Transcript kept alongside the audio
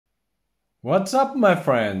What's up, my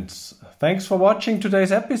friends? Thanks for watching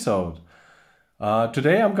today's episode.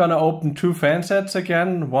 Today I'm gonna open two fan sets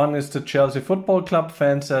again. One is the Chelsea Football Club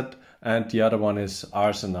fan set and the other one is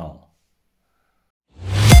Arsenal.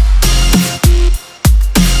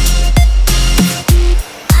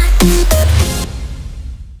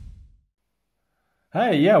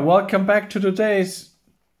 Hey, welcome back to today's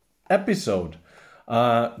episode.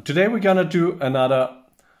 Today we're gonna do another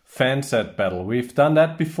fan set battle. We've done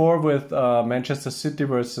that before with Manchester City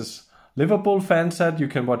versus Liverpool fan set. You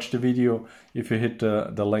can watch the video if you hit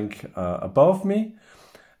the link above me.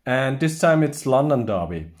 And this time it's London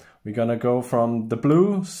Derby. We're gonna go from the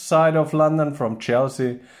blue side of London, from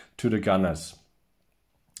Chelsea to the Gunners.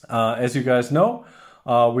 As you guys know,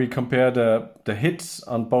 we compare the hits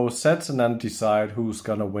on both sets and then decide who's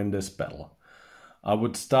gonna win this battle. I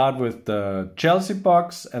would start with the Chelsea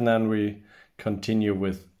box and then we continue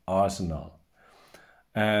with Arsenal.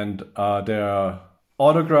 And there are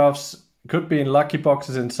autographs, could be in lucky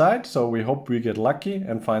boxes inside, so we hope we get lucky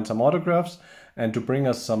and find some autographs. And to bring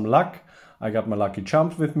us some luck, I got my lucky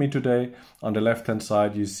charms with me today. On the left hand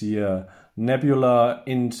side you see a Nebula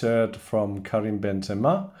insert from Karim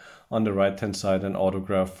Benzema. On the right hand side an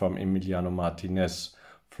autograph from Emiliano Martinez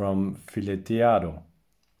from Fileteado.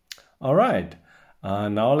 Alright,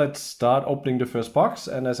 now let's start opening the first box,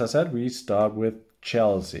 and as I said, we start with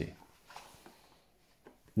Chelsea.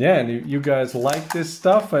 Yeah, and if you guys like this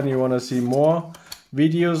stuff and you want to see more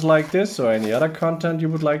videos like this or any other content you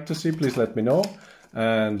would like to see, please let me know.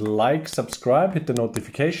 And like, subscribe, hit the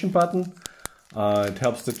notification button. It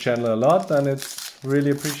helps the channel a lot and it's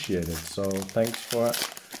really appreciated. So thanks for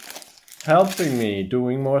helping me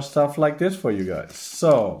doing more stuff like this for you guys.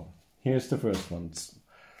 So here's the first one.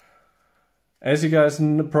 As you guys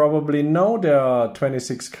probably know, there are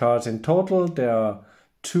 26 cards in total. There are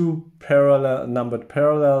 2 numbered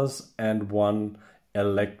parallels and 1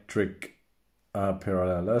 electric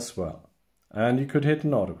parallel as well. And you could hit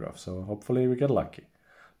an autograph, so hopefully we get lucky.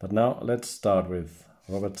 But now let's start with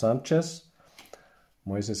Robert Sanchez,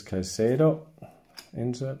 Moises Caicedo,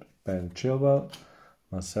 insert, Ben Chilwell,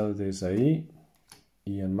 Marcel Desailly,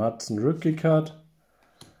 Ian Maatsen rookie card,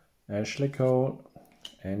 Ashley Cole,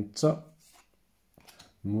 Enzo,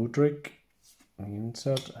 Mudryk,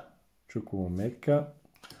 insert, Chukwuemeka,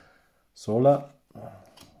 Sola,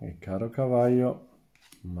 Ricardo Carvalho,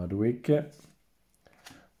 Madueke,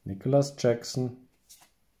 Nicholas Jackson,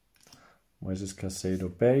 Moises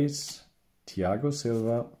Caicedo base, Thiago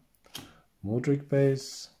Silva, Mudryk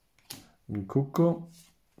base, Nkuku,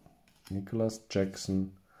 Nicholas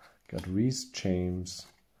Jackson, got Reece James,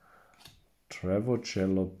 Trevor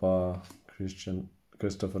Chalobah,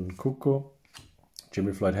 Christopher Nkuku,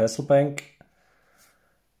 Jimmy Floyd Hasselbank,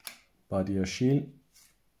 Badiashile,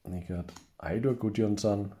 we got Eidur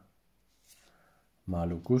Gudjonsson,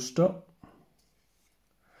 Malo Gusto.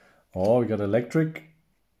 Oh, we got electric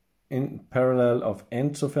in parallel of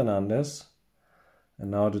Enzo Fernandez.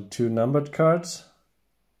 And now the 2 numbered cards.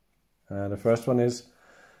 The first one is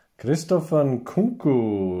Christopher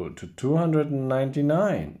Nkunku to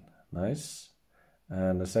 299. Nice.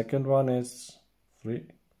 And the second one is 3,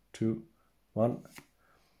 2, 1.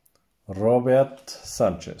 Robert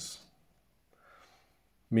Sanchez.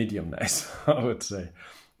 Medium nice, I would say.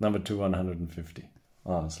 Number 2, 150.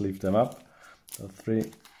 Let's leave them up. The 3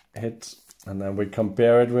 hits. And then we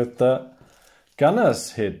compare it with the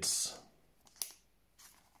Gunners hits.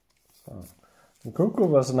 So, Nkunku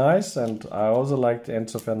was nice, and I also liked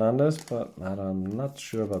Enzo Fernandez, but I'm not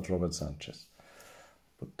sure about Robert Sanchez.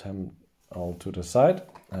 Put them all to the side,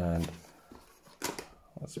 and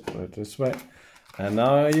let's put it this way. And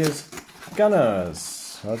now here's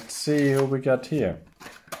Gunners. Let's see who we got here.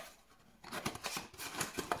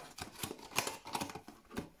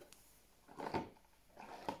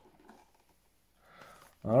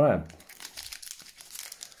 All right.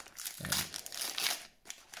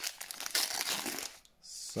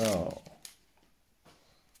 So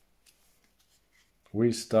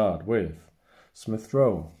we start with Smith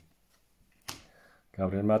Rowe,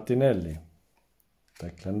 Gabriel Martinelli,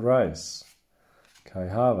 Declan Rice, Kai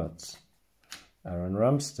Havertz, Aaron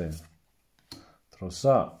Ramsdale,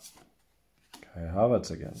 Trossard, Kai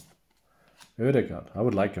Havertz again, Ødegaard. I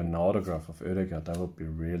would like an autograph of Ødegaard, that would be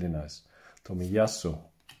really nice. Tomiyasu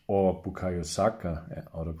or Bukayo Saka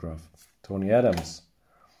autograph. Tony Adams,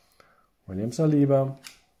 William Saliba,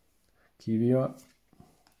 Kiwior,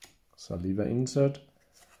 Saliba insert,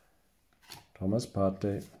 Thomas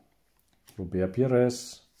Partey, Robert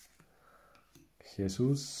Pires,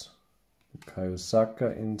 Jesus, Bukayo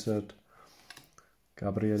Saka insert,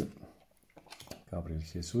 Gabriel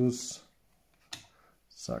Jesus,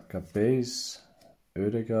 Saka base,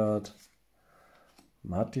 Ødegaard,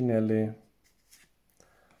 Martinelli,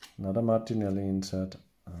 another Martinelli inside.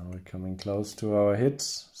 We're coming close to our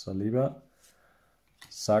hits. Saliba,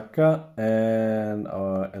 Saka, and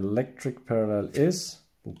our electric parallel is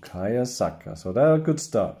Bukayo Saka. So that's a good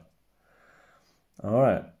start.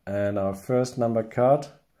 Alright, and our first number card,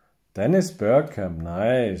 Dennis Bergkamp.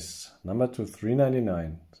 Nice. Number 2,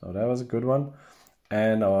 399. So that was a good one.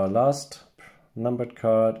 And our last numbered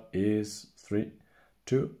card is 3,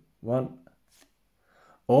 2, 1.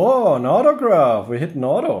 Oh, an autograph. We hit an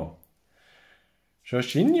auto.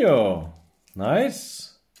 Jorginho.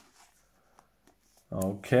 Nice.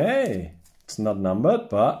 Okay. It's not numbered,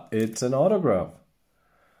 but it's an autograph.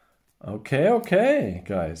 Okay,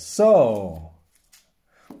 guys. So,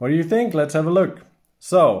 what do you think? Let's have a look.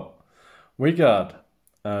 So, we got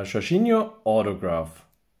a Jorginho autograph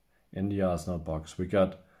in the Arsenal box. We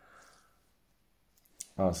got,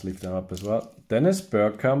 let's leave them up as well, Dennis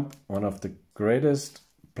Bergkamp, one of the greatest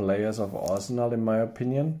players of Arsenal in my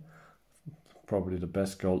opinion. Probably the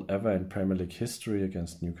best goal ever in Premier League history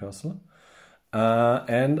against Newcastle.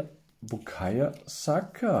 And Bukayo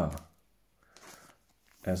Saka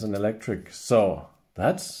as an electric. So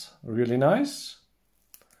that's really nice.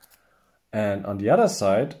 And on the other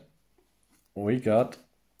side, we got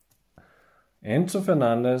Enzo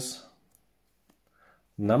Fernandez,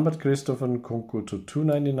 numbered Christopher Nkunku to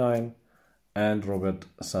 299, and Robert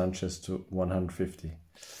Sanchez to 150.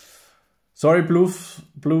 Sorry,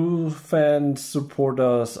 Blue fans,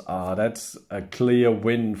 supporters, that's a clear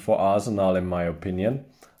win for Arsenal in my opinion.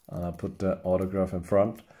 Put the autograph in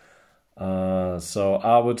front. So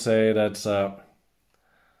I would say that's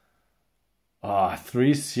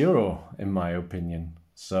 3-0 in my opinion.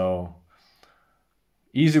 So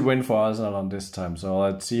easy win for Arsenal on this time. So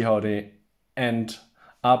let's see how they end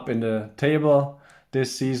up in the table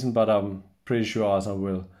this season, but I'm pretty sure Arsenal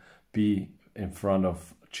will be in front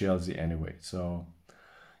of Chelsea anyway. So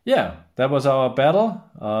yeah, that was our battle.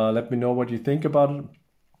 Let me know what you think about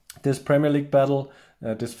this Premier League battle,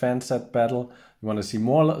 this fan set battle. You want to see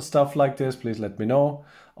more stuff like this, please let me know.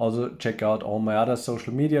 Also check out all my other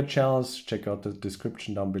social media channels, check out the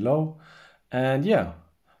description down below. And yeah,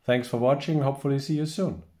 thanks for watching, hopefully see you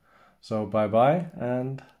soon. So bye bye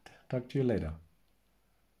and talk to you later.